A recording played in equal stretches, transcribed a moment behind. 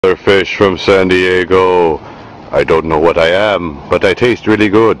Killerfish from San Diego. I don't know what I am, but I taste really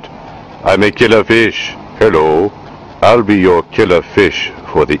good. I'm a killer fish. Hello. I'll be your killer fish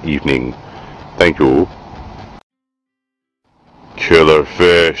for the evening. Thank you.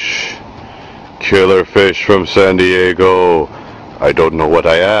 Killerfish. Killerfish from San Diego. I don't know what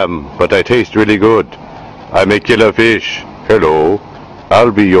I am, but I taste really good. I'm a killer fish. Hello.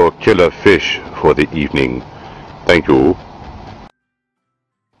 I'll be your killer fish for the evening. Thank you.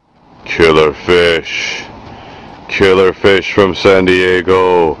 Killerfish. Killerfish from San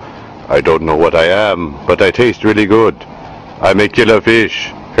Diego. I don't know what I am, but I taste really good. I'm a killer fish.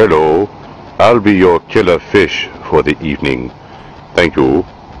 Hello. I'll be your killer fish for the evening. Thank you.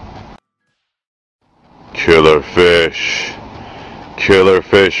 Killerfish.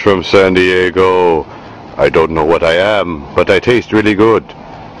 Killerfish from San Diego. I don't know what I am, but I taste really good.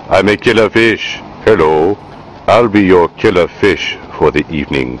 I'm a killer fish. Hello. I'll be your killer fish for the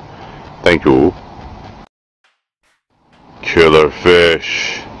evening. Thank you.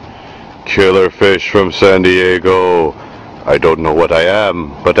 Killerfish. Killerfish from San Diego. I don't know what I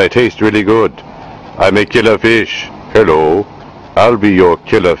am, but I taste really good. I'm a killer fish. Hello. I'll be your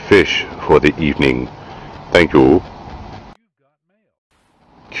killer fish for the evening. Thank you.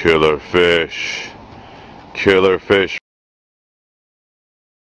 Killerfish. Killerfish.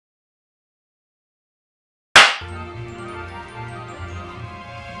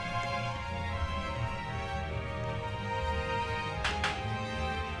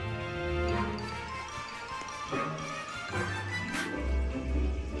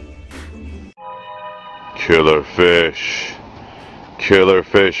 Killerfish.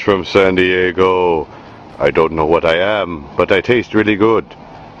 Killerfish from San Diego. I don't know what I am, but I taste really good.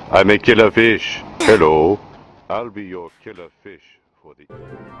 I'm a killer fish. Hello. I'll be your killer fish for the...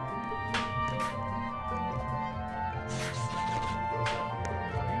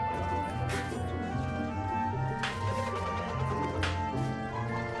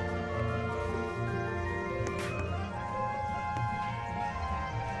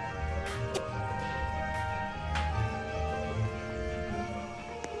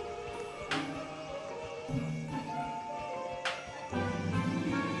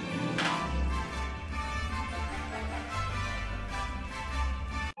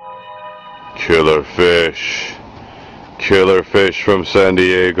 Killerfish. Killerfish from San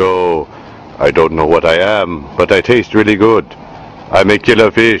Diego. I don't know what I am, but I taste really good. I'm a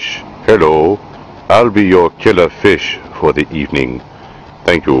killer fish. Hello. I'll be your killer fish for the evening.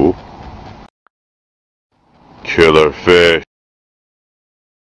 Thank you. Killerfish.